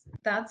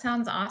 that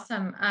sounds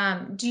awesome.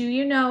 Do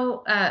you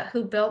know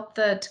who built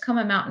the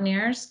Tacoma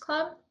Mountaineers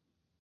Club?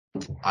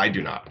 I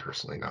do not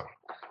personally know.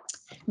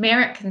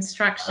 Merritt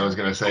Construction. I was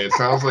going to say, it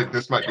sounds like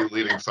this might be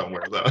leading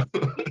somewhere, though.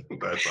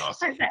 That's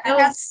awesome.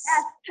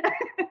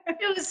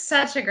 It was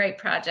such a great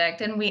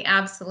project, and we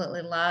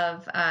absolutely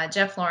love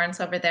Jeff Lawrence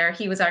over there.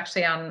 He was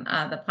actually on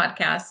the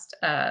podcast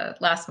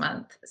last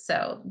month.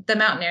 So the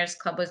Mountaineers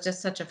Club was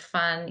just such a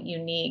fun,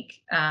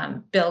 unique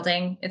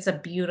building. It's a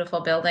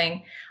beautiful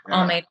building,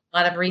 all made a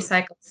lot of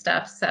recycled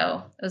stuff.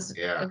 So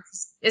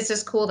it's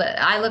just cool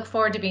that I look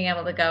forward to being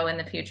able to go in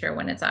the future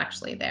when it's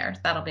actually there.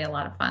 That'll be a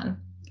lot of fun.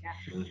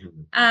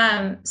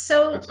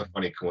 So that's a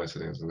funny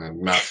coincidence, and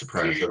I'm not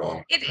surprised at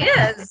all. It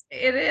is.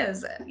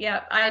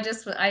 Yeah. I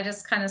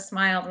just kind of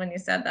smiled when you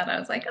said that. I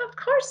was like, of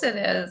course it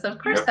is. Of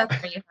course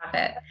that's where you have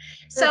it.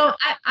 So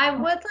I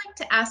would like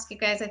to ask you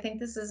guys, I think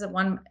this is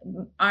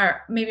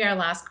maybe our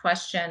last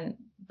question,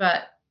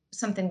 but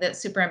something that's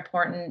super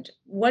important.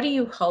 What do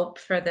you hope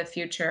for the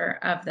future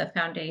of the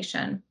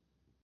foundation?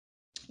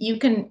 You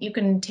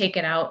can take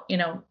it out,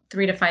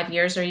 3 to 5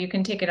 years, or you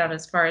can take it out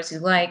as far as you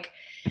like.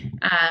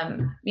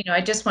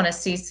 I just want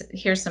to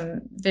hear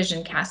some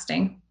vision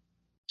casting.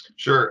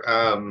 Sure.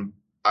 I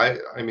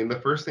mean,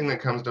 the first thing that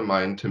comes to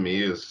mind to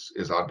me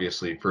is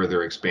obviously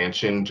further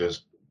expansion,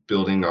 just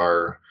building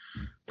our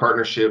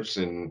partnerships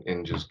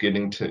and just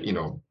getting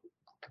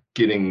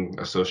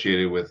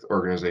associated with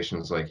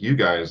organizations like you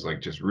guys,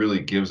 like just really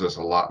gives us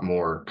a lot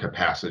more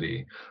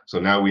capacity. So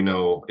now we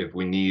know if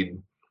we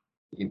need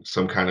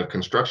some kind of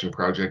construction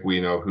project, we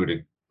know who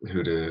to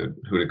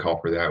call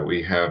for that.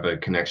 We have a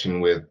connection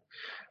with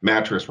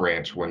Mattress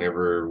Ranch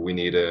whenever we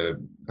need a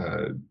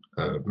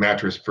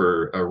mattress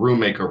for a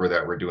room makeover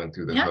that we're doing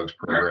through the Hugs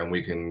program.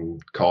 We can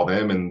call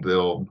them and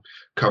they'll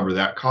cover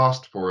that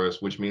cost for us,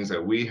 which means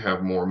that we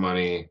have more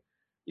money,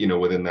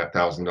 within that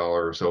 $1,000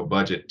 or so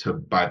budget to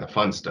buy the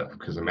fun stuff,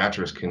 because a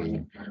mattress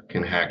can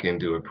hack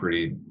into a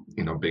pretty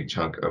big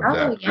chunk of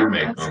that room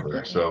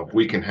makeover. So if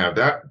we can have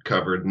that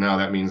covered, now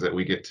that means that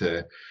we get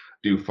to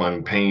do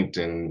fun paint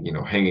and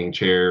hanging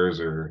chairs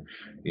or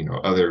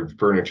other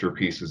furniture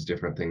pieces,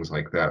 different things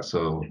like that.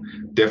 So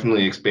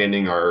definitely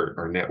expanding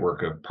our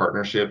network of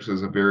partnerships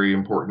is a very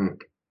important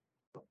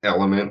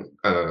element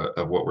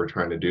of what we're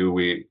trying to do.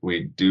 We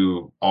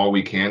do all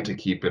we can to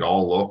keep it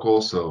all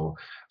local. So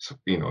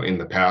in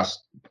the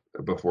past,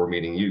 before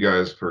meeting you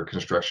guys for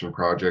construction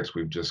projects,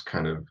 we've just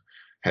kind of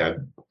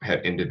had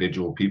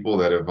individual people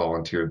that have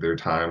volunteered their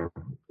time,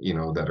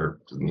 that are,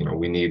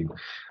 we needed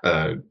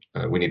a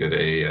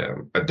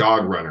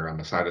dog runner on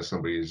the side of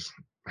somebody's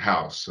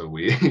house. So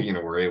we,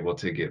 we're able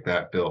to get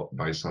that built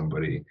by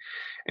somebody.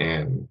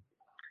 And,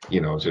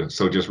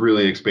 just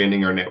really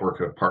expanding our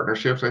network of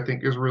partnerships, I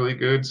think is really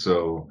good.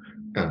 So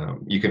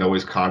you can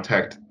always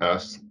contact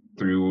us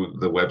through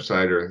the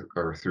website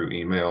or through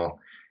email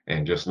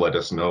and just let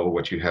us know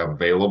what you have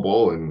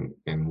available and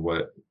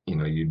what,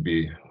 you'd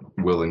be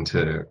willing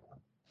to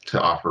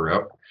offer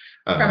up.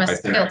 From a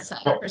skill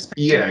set perspective.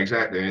 Yeah,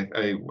 exactly.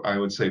 I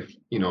would say,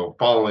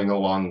 following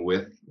along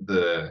with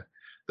the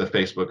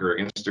Facebook or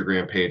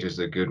Instagram page is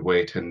a good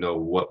way to know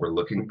what we're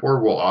looking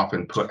for. We'll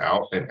often put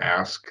out an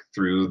ask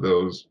through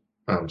those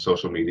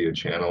social media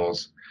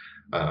channels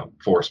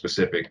for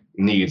specific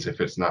needs.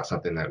 If it's not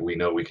something that we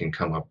know we can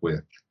come up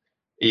with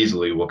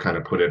easily, we'll kind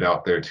of put it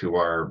out there to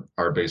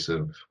our base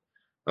of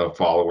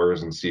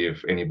followers and see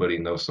if anybody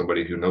knows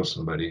somebody who knows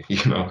somebody,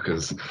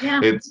 because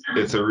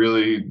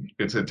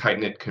it's a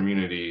tight-knit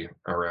community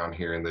around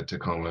here in the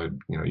Tacoma,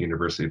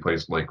 University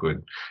Place,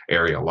 Lakewood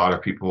area. A lot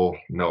of people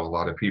know a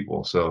lot of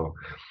people. So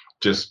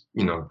just,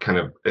 kind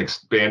of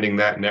expanding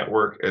that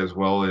network, as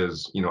well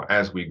as,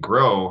 as we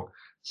grow,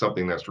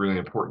 something that's really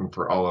important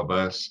for all of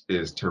us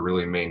is to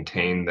really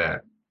maintain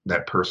that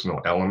personal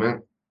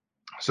element.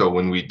 So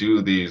when we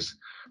do these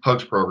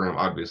Hugs program,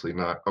 obviously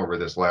not over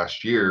this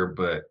last year,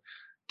 but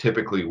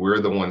typically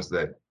we're the ones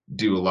that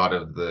do a lot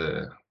of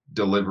the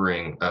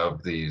delivering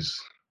of these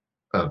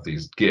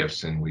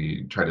gifts, and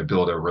we try to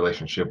build a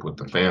relationship with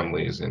the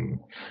families and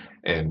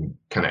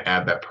kind of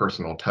add that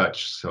personal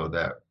touch so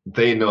that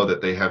they know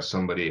that they have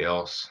somebody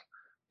else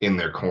in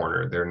their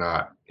corner. They're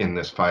not in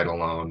this fight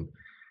alone.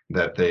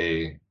 that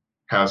they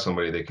have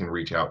somebody they can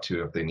reach out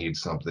to if they need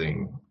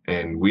something.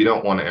 And we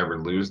don't want to ever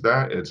lose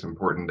that. It's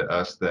important to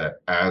us that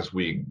as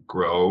we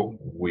grow,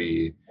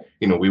 we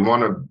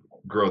want to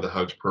grow the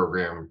HUGS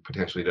program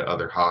potentially to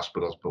other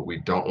hospitals, but we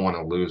don't want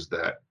to lose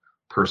that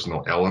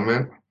personal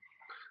element.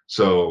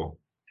 So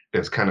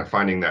it's kind of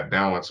finding that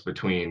balance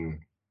between,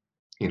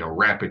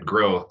 rapid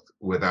growth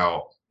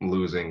without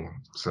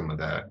losing some of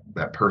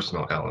that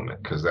personal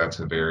element, because that's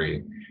a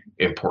very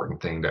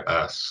important thing to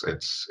us.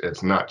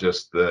 It's not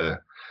just the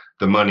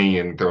money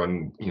and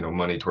throwing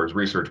money towards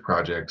research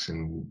projects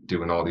and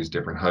doing all these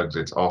different HUGs.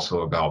 It's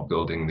also about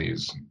building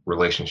these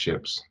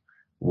relationships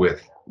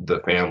with the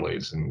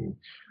families and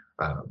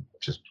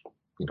just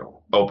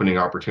opening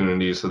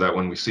opportunities so that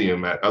when we see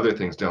them at other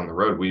things down the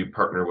road, we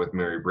partner with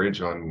Mary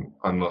Bridge on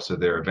most of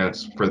their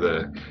events for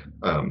the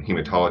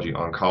hematology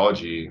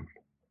oncology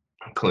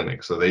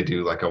clinic. So they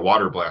do like a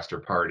water blaster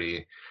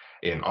party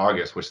in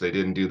August, which they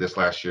didn't do this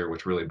last year,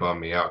 which really bummed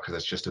me out because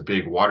it's just a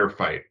big water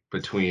fight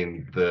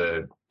between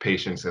the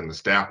patients and the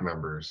staff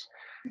members.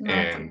 That's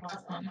And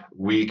awesome.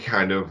 we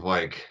kind of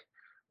like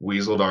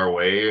weaseled our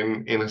way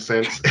in a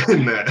sense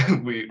in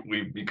that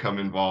we become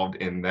involved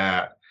in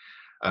that,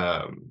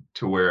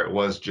 to where it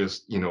was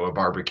just a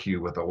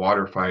barbecue with a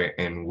water fight,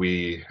 and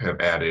we have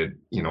added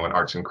an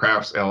arts and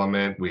crafts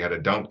element. We had a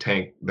dunk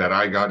tank that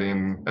I got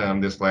in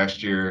this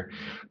last year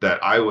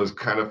that I was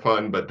kind of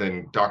fun, but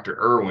then Dr.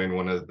 Irwin,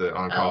 one of the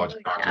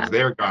oncology doctors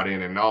there, got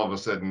in, and all of a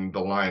sudden the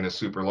line is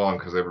super long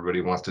because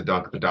everybody wants to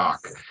dunk the doc.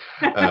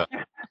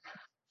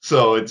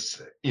 So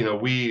it's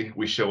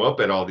we show up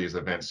at all these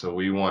events, so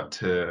we want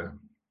to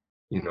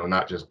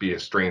not just be a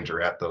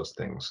stranger at those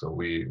things. So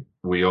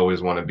we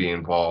always want to be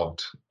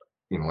involved.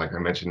 Like I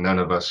mentioned, none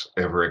of us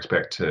ever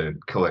expect to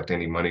collect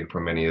any money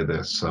from any of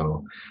this.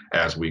 So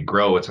as we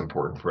grow, it's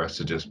important for us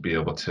to just be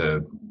able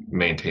to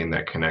maintain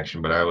that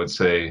connection. But I would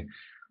say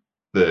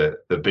the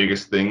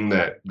biggest thing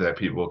that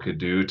people could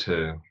do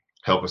to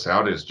help us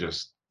out is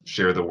just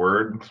share the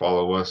word,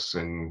 follow us,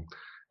 and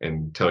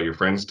tell your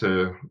friends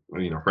to,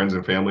 friends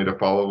and family to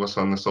follow us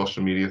on the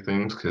social media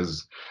things,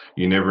 because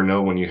you never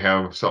know when you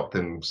have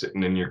something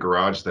sitting in your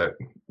garage that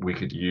we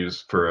could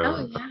use for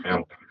a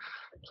family.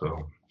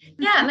 So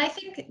yeah, and I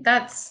think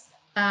that's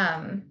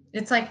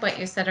it's like what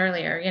you said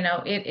earlier,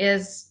 it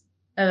is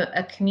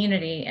a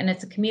community, and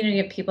it's a community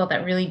of people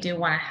that really do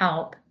want to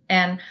help.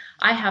 And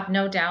I have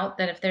no doubt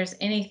that if there's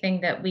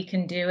anything that we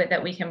can do,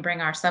 that we can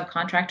bring our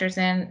subcontractors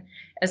in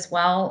as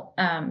well,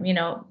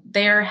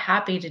 they're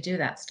happy to do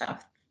that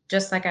stuff.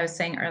 Just like I was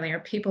saying earlier,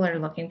 people are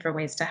looking for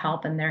ways to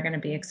help, and they're going to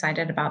be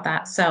excited about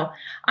that. So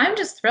I'm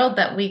just thrilled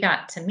that we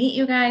got to meet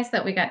you guys,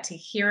 that we got to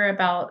hear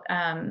about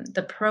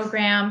the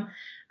program.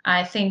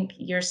 I think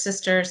your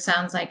sister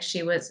sounds like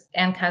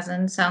and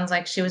cousin sounds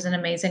like she was an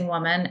amazing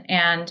woman.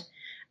 And,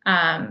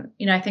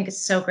 I think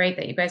it's so great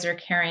that you guys are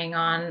carrying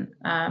on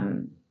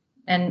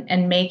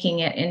and making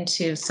it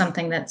into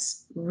something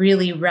that's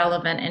really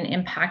relevant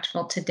and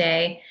impactful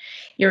today.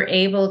 You're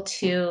able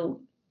to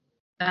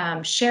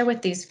share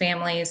with these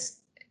families,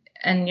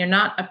 and you're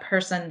not a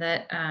person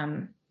that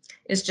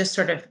is just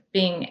sort of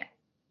being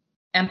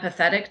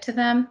empathetic to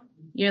them.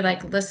 You're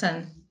like,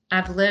 listen,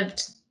 I've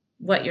lived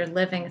what you're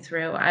living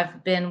through.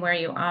 I've been where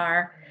you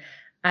are.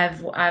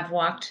 I've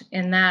walked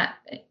in that,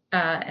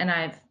 and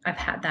I've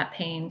had that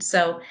pain.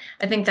 So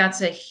I think that's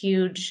a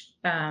huge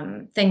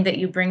thing that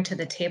you bring to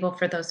the table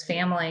for those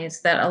families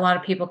that a lot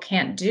of people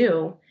can't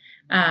do.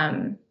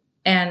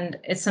 And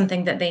it's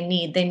something that they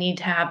need. They need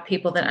to have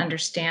people that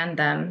understand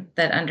them,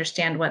 that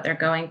understand what they're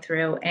going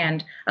through.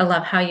 And I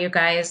love how you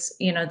guys,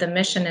 the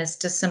mission is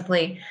to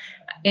simply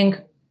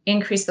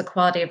increase the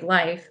quality of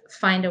life,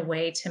 find a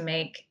way to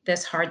make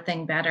this hard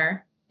thing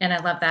better. And I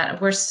love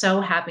that. We're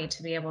so happy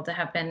to be able to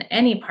have been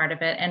any part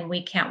of it. And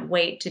we can't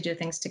wait to do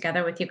things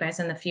together with you guys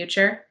in the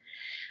future.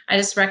 I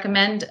just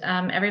recommend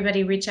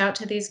everybody reach out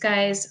to these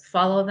guys,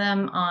 follow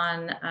them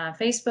on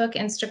Facebook,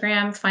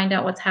 Instagram, find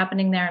out what's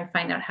happening there, and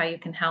find out how you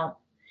can help.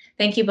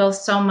 Thank you both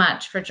so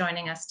much for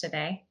joining us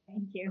today.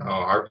 Thank you. Oh,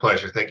 our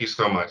pleasure. Thank you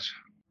so much.